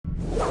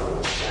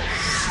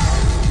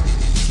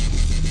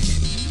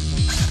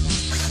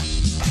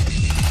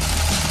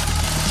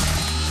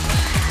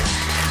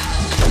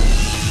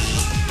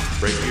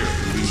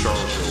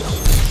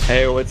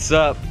Hey, what's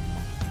up?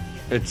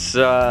 It's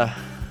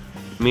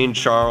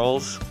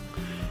MeanCharles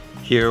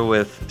here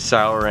with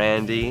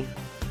SourAndy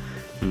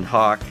and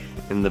Hawk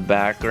in the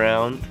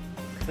background.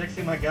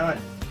 Fixing my gun.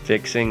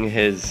 Fixing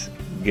his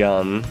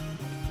gun.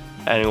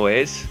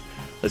 Anyways,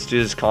 let's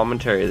do this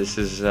commentary. This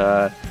is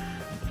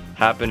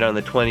happened on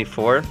the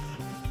 24th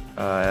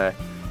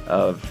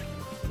of,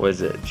 what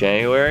is it,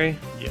 January?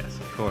 Yes,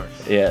 of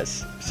course.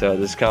 Yes. So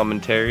this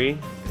commentary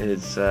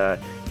is a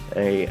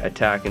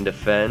attack and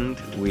defend.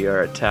 We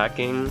are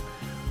attacking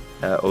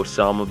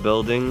Osama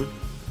building,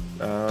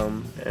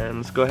 and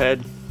let's go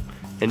ahead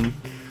and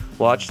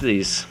watch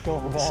these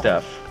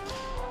stuff.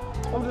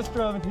 I'm just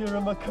driving here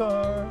in my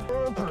car.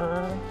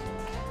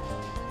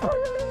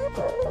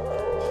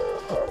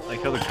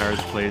 Like how the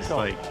car's placed,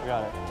 like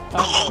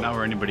not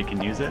where anybody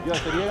can use it.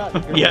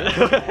 Yeah,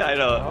 I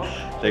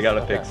know. They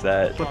gotta fix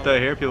that. What the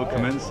here? People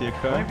come in and see a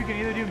car. I think you can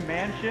either do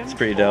mansion. It's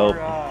pretty dope.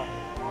 Or,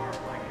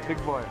 big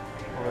boy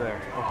over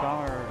there,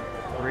 Osama or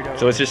burrito.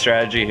 So what's your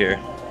strategy here?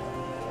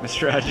 My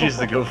strategy is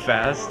to go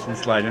fast and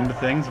slide into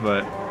things,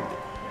 but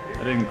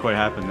that didn't quite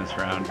happen this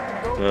round.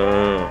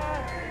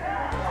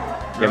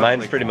 Yeah,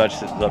 mine's pretty much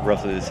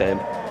roughly the same.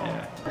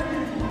 Yeah.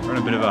 We're on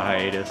a bit of a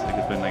hiatus. I think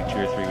it's been like 2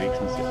 or 3 weeks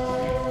since we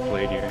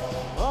played here.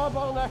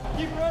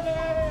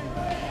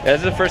 Yeah, this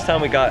is the first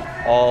time we got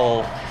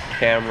all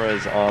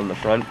cameras on the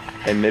front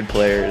and mid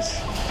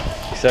players,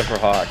 except for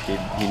Hawk.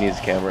 He needs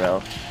a camera now.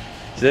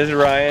 So this is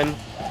Ryan.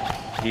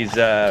 He's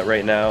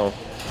right now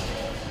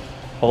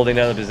holding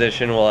down the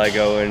position while I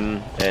go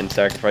in and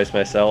sacrifice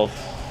myself.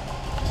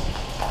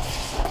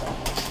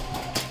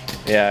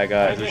 Yeah, I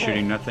got. You guys are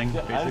shooting nothing,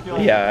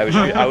 basically. Yeah,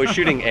 I was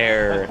shooting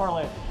air.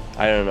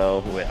 I don't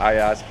know. I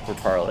asked for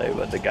parlay,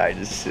 but the guy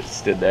just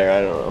stood there.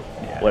 I don't know.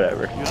 Yeah.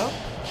 Whatever.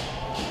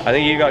 I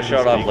think you got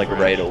shot off like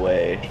right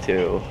away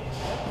too.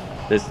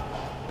 This.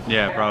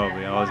 Yeah,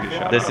 probably. I always get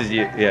shot. This off. is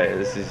you. Yeah,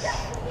 this is.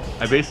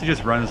 I basically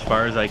just run as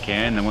far as I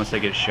can, and then once I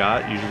get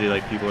shot, usually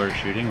like people are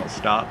shooting, will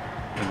stop,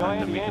 and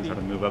then we can sort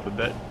of move up a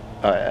bit.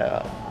 Oh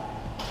yeah.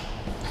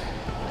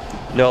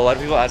 No, a lot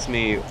of people ask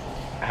me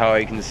how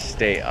I can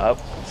stay up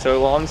so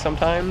long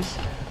sometimes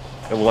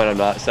when I'm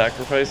not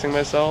sacrificing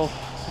myself.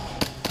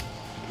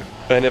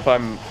 And if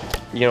I'm,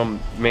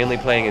 mainly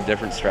playing a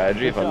different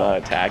strategy, if I'm not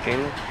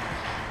attacking,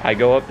 I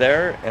go up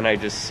there and I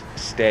just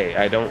stay.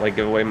 I don't like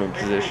give away my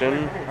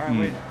position,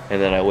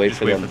 and then I wait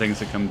for them. For things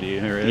to come to you,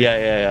 right?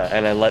 Yeah.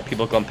 And I let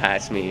people come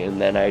past me,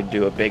 and then I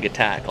do a big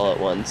attack all at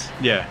once.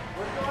 Yeah.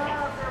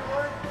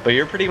 But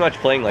you're pretty much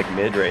playing like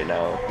mid right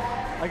now.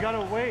 I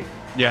gotta wait.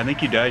 Yeah, I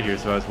think you died here,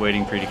 so I was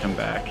waiting for you to come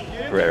back.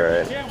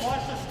 Right. Can't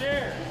watch the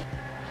stairs.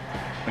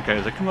 Okay, I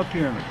was like, come up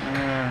here. I'm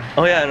like,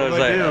 Oh yeah, and I was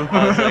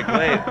like,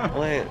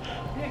 wait.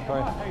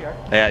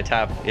 Yeah, I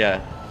tap,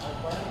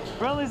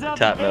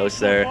 tap mouse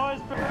there,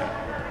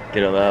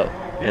 get them out,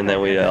 and then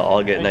we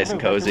all get nice and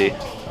cozy.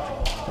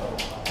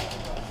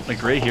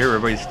 Like right here, where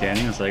everybody's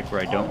standing is like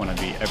where I don't want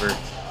to be ever.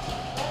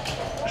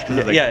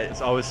 Yeah,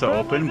 it's always so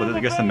open, but I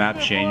guess the map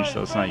changed,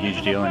 so it's not a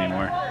huge deal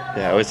anymore.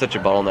 Yeah, it was such a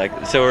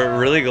bottleneck. So we're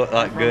really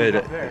good.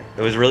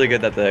 It was really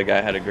good that the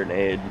guy had a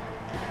grenade,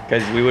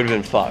 because we would have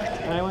been fucked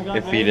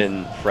if he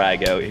didn't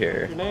frag out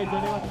here.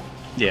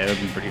 Yeah, it would have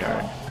been pretty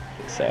hard.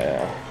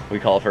 So we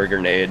call for a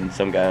grenade, and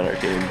some guy on our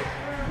team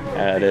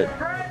had it.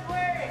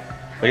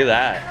 Look at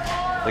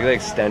that. Look at the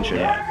extension.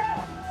 Yeah.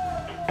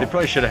 They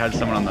probably should have had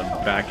someone on the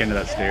back end of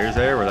that stairs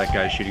there, where that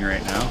guy's shooting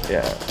right now.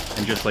 Yeah.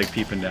 And just like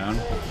peeping down.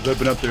 I've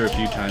been up there a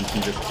few times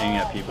and just aiming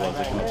at people as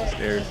they come up the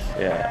stairs.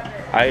 Yeah.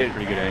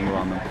 Pretty good angle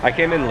on them. I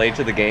came in late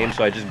to the game,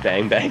 so I just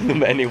banged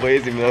them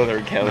anyways, even though they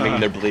were counting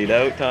their bleed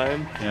out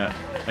time. Yeah.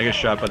 I got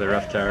shot by the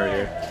ref tower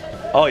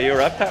here. Oh, you were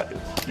ref tower?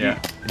 Yeah.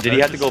 Did he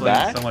have to go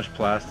back? So much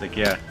plastic,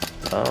 yeah.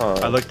 Oh.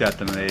 I looked at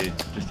them and they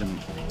just didn't,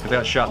 because I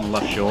got shot in the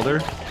left shoulder.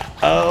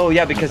 Oh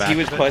yeah, because he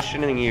was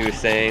questioning you,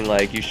 saying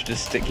like you should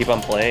just keep on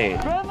playing.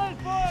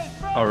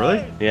 Oh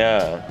really?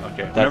 Yeah.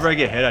 Okay. Whenever I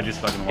get hit, I just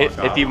fucking walk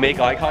off. If you make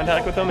eye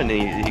contact with him and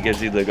he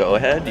gives you the go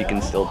ahead, you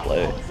can still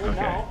play.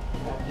 Okay.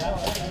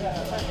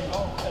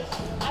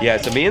 Yeah,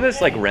 so me and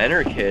this like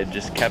Renner kid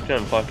just kept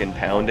on fucking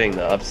pounding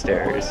the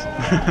upstairs.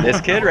 This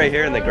kid right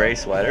here in the gray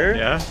sweater.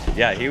 Yeah?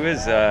 Yeah, he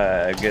was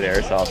a good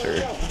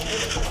airsofter.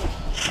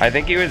 I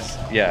think he was,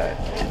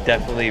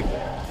 definitely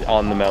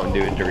on the Mountain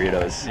Dew and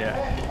Doritos.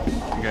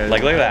 Yeah.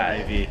 Like, look at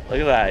that. Look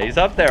at that. He's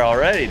up there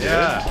already, dude.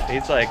 Yeah.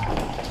 He's like,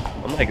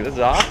 I'm like, this is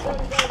awesome.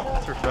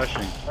 That's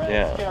refreshing.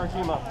 Yeah.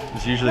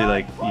 It's usually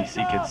like you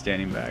see kids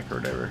standing back or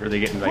whatever, or they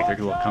get in like their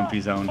little comfy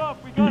zone.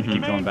 You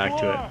keep going back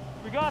to it.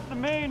 We got the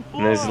main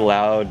floor. And this is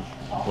loud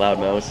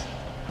mouse.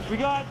 We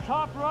got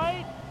top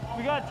right.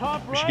 We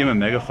should give him a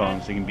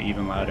megaphone so he can be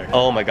even louder.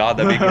 Oh my god,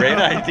 that'd be a great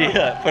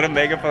idea. Put a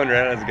megaphone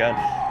right on his gun.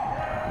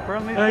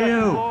 Hey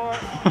you!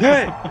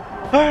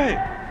 Hey!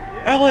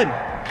 Ellen!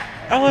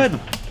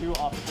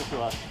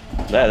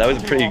 That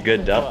was a pretty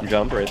good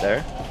jump right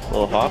there. A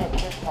little hop.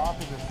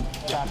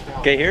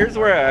 Okay, here's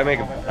where I make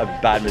a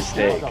bad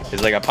mistake.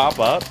 Is like I pop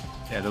up,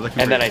 Yeah, they're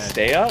looking and then I ahead.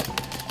 stay up.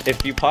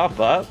 If you pop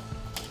up,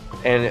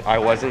 and I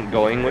wasn't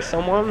going with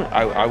someone,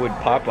 I would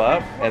pop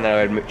up and then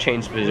I would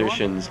change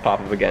positions, pop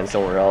up again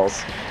somewhere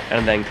else,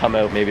 and then come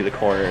out maybe the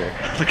corner.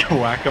 Like a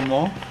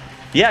whack-a-mole?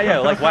 Yeah,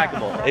 like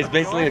whack-a-mole. It's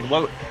basically like,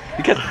 what,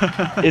 because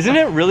isn't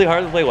it really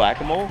hard to play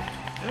whack-a-mole?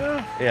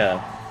 Yeah.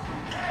 Yeah.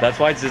 That's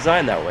why it's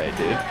designed that way,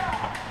 dude.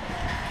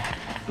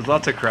 There's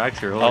lots of cracks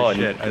here. Holy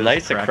shit.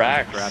 Nice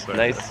cracks.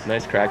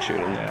 Nice crack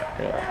shooting.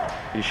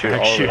 Yeah. You shoot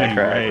Crack all shooting, the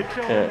crack.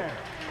 right. Yeah.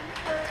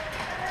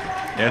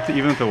 Yeah,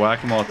 even with the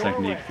whack-a-mole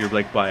technique, if you're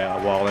like by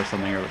a wall or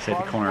something, or say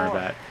the corner of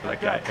that, where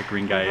that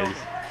green guy is.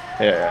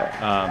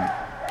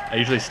 Yeah. I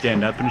usually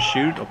stand up and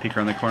shoot. I'll peek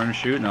around the corner and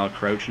shoot, and I'll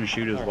crouch and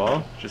shoot as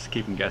well, just to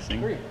keep them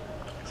guessing.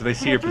 So they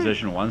see your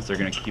position once, they're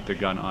gonna keep their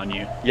gun on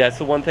you. Yeah,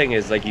 so one thing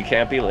is like you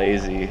can't be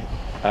lazy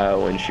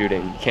when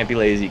shooting. You can't be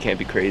lazy. You can't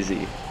be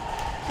crazy.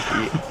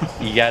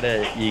 You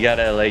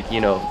gotta like,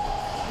 you know,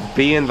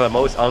 be in the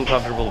most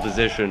uncomfortable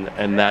position,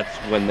 and that's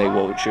when they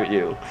won't shoot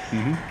you.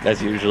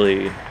 That's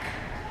usually,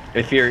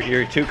 if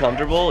you're too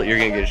comfortable, you're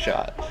gonna get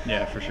shot.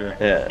 Yeah, for sure.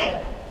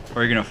 Yeah.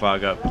 Or you're gonna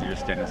fog up because you're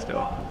just standing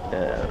still.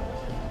 Yeah.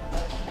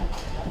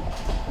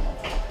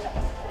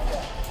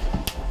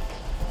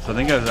 So I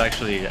think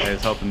I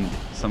was helping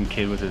some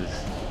kid with his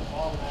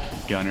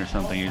gun or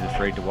something. He was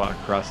afraid to walk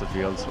across the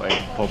field, so I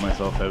pulled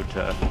myself out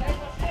to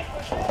get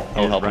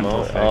his help him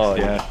rental out. fixed. Oh,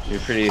 Yeah.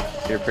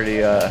 You're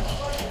pretty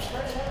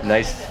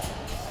nice.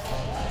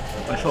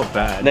 I felt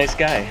bad. Nice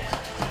guy.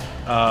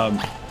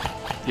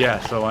 Yeah,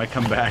 so I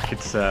come back,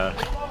 it's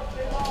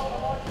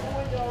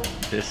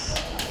this,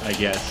 I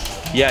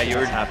guess. Yeah, you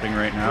were happening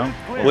right now.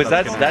 who's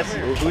that?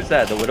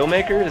 The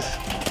Widowmakers?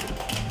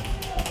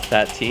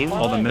 That team?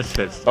 All the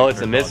Misfits. Oh, it's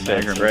the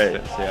Misfits, Niagara right?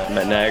 Misfits,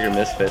 yeah. Niagara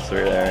Misfits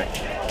were there.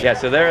 Yeah,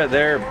 so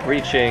they're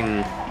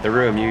breaching the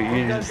room.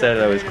 You said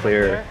that was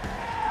clear,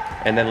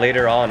 and then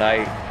later on,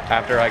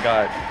 after I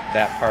got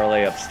that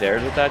parlay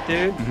upstairs with that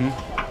dude,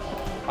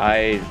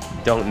 I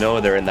don't know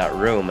they're in that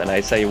room, and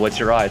I say, "What's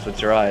your eyes?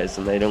 What's your eyes?"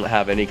 And they don't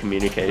have any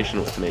communication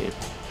with me.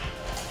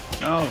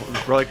 No, it's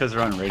probably because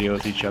they're on radio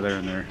with each other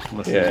and they're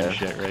listening and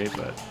shit, right?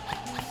 But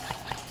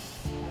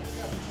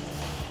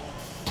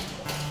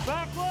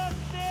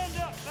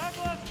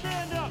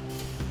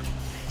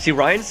see,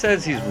 Ryan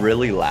says he's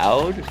really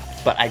loud,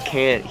 but I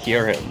can't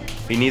hear him.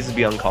 He needs to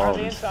be on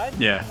comms.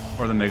 yeah,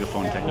 or the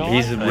megaphone technique.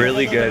 He's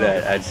really good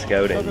at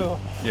scouting.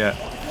 Yeah.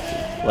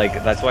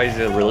 Like, that's why he's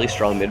a really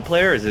strong mid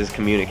player, is his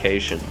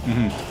communication.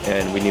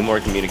 And we need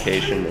more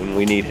communication, and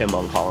we need him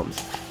on comms.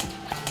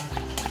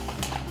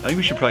 I think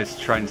we should probably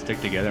try and stick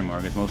together more,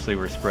 because mostly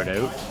we're spread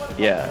out.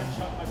 Yeah.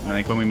 And I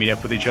think when we meet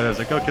up with each other, it's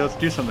like, okay, let's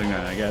do something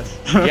then, I guess.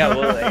 Yeah,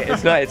 well,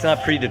 it's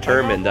not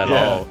predetermined at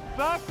all.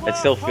 It's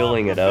still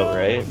filling it out,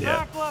 right?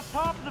 Yeah.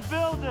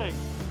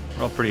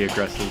 We're all pretty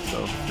aggressive,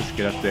 so just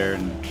get up there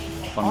and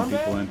funnel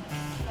people in.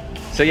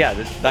 So yeah,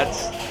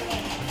 that's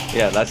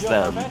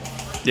them.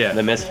 Yeah.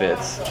 The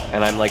Misfits.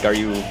 And I'm like,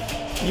 you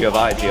have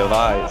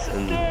eyes?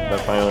 And they're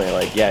finally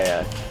like,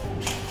 yeah.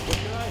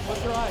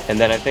 And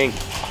then I think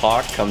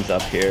Hawk comes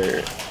up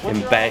here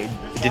and bang.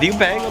 Did you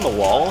bang on the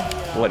wall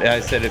when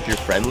I said if you're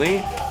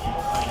friendly?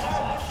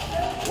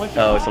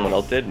 Oh, someone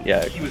else did?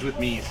 Yeah. He was with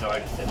me, so I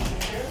just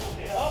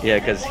didn't. Yeah,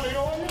 because...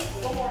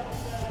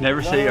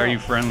 Never say, are you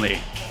friendly?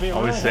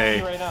 Always say,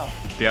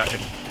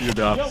 if you're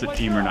the opposite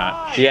team or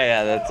not.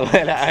 Yeah, that's what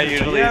I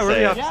usually yeah, say. we're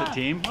the opposite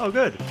team. Oh,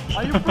 good.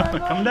 Are you friendly?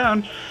 Come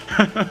down.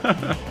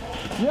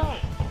 Yeah.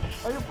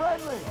 Are you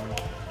friendly?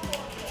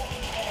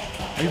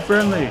 Are you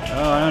friendly?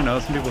 Oh, I don't know.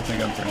 Some people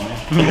think I'm friendly.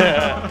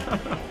 Yeah.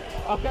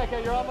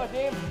 Okay, you're on my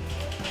team.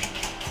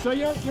 So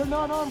you're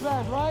not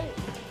armband, right?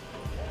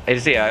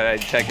 I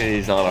check that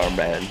he's not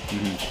armband,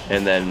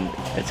 and then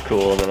it's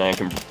cool. Then I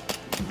can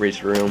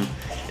breach the room.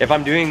 If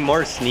I'm doing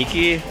more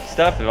sneaky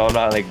stuff, if I'm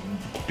not like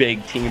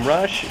big team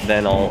rush,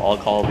 then I'll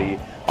call the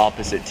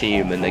opposite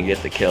team and then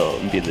get the kill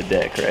and be the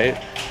dick, right?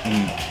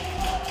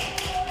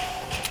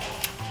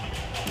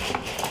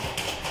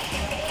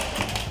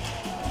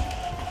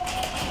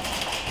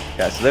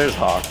 Yeah, so there's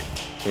Hawk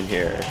in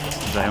here.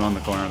 Is that him on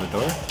the corner of the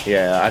door?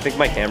 Yeah, I think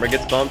my camera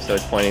gets bumped, so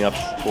it's pointing up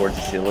towards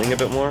the ceiling a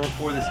bit more.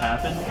 Before this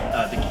happened,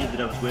 the kid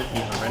that I was with, he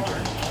was a renter.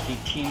 He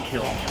team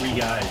killed 3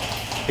 guys.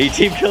 He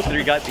team killed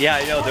 3 guys. Yeah,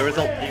 I know. There was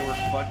a.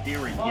 They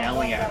were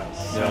yelling at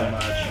us so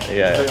much.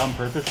 Yeah. On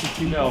purpose?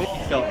 No,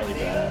 he felt really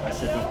bad. I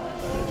said,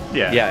 don't.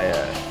 Yeah.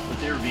 Yeah. But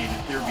they were being.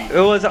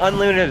 It was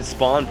unlimited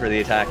spawn for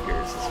the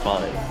attackers. It's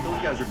fine.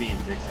 Those guys are being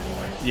dicks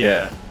anyways.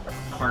 Yeah.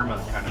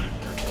 Karma kind of.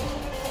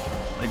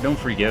 Like, don't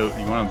freak out.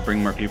 You want to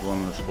bring more people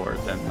into the sport,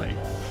 then, like,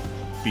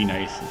 be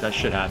nice. That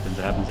shit happens.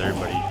 It happens to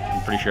everybody.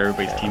 I'm pretty sure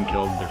everybody's team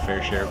killed their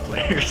fair share of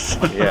players.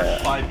 Yeah.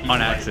 5 people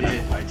On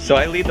accident. So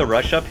I lead the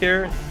rush up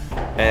here,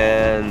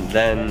 and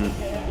then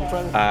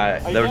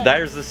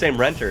there's the same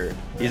renter.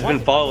 He's been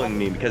following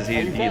me because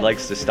he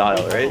likes the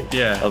style, right?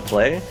 Yeah. Of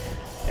play.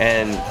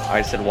 And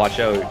I said, watch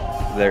out.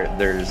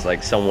 There's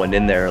like someone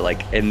in there,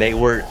 like, and they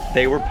were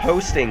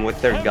posting with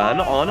their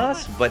gun on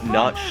us, but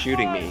not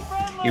shooting me.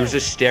 He was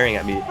just staring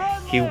at me.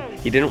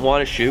 he didn't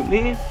want to shoot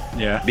me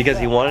Yeah. because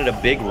he wanted a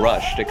big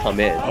rush to come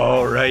in.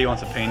 Oh right, he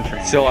wants a pain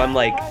train. So I'm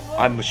like,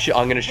 I'm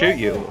gonna shoot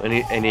you,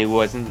 and he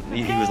wasn't.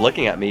 He was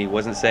looking at me. He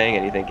wasn't saying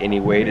anything, and he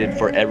waited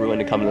for everyone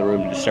to come in the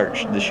room to start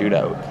the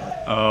shootout.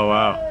 Oh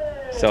wow.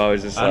 So I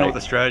was just I don't know like, what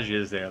the strategy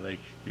is there. Like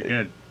you're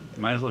gonna,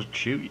 might as well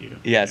shoot you.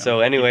 yeah. You So know,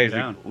 anyways, keep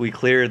you down. we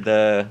cleared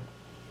the,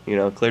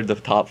 cleared the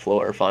top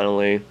floor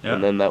finally, Yeah.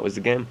 and then that was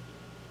the game.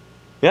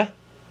 Yeah,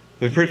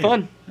 it was pretty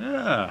fun.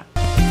 Yeah.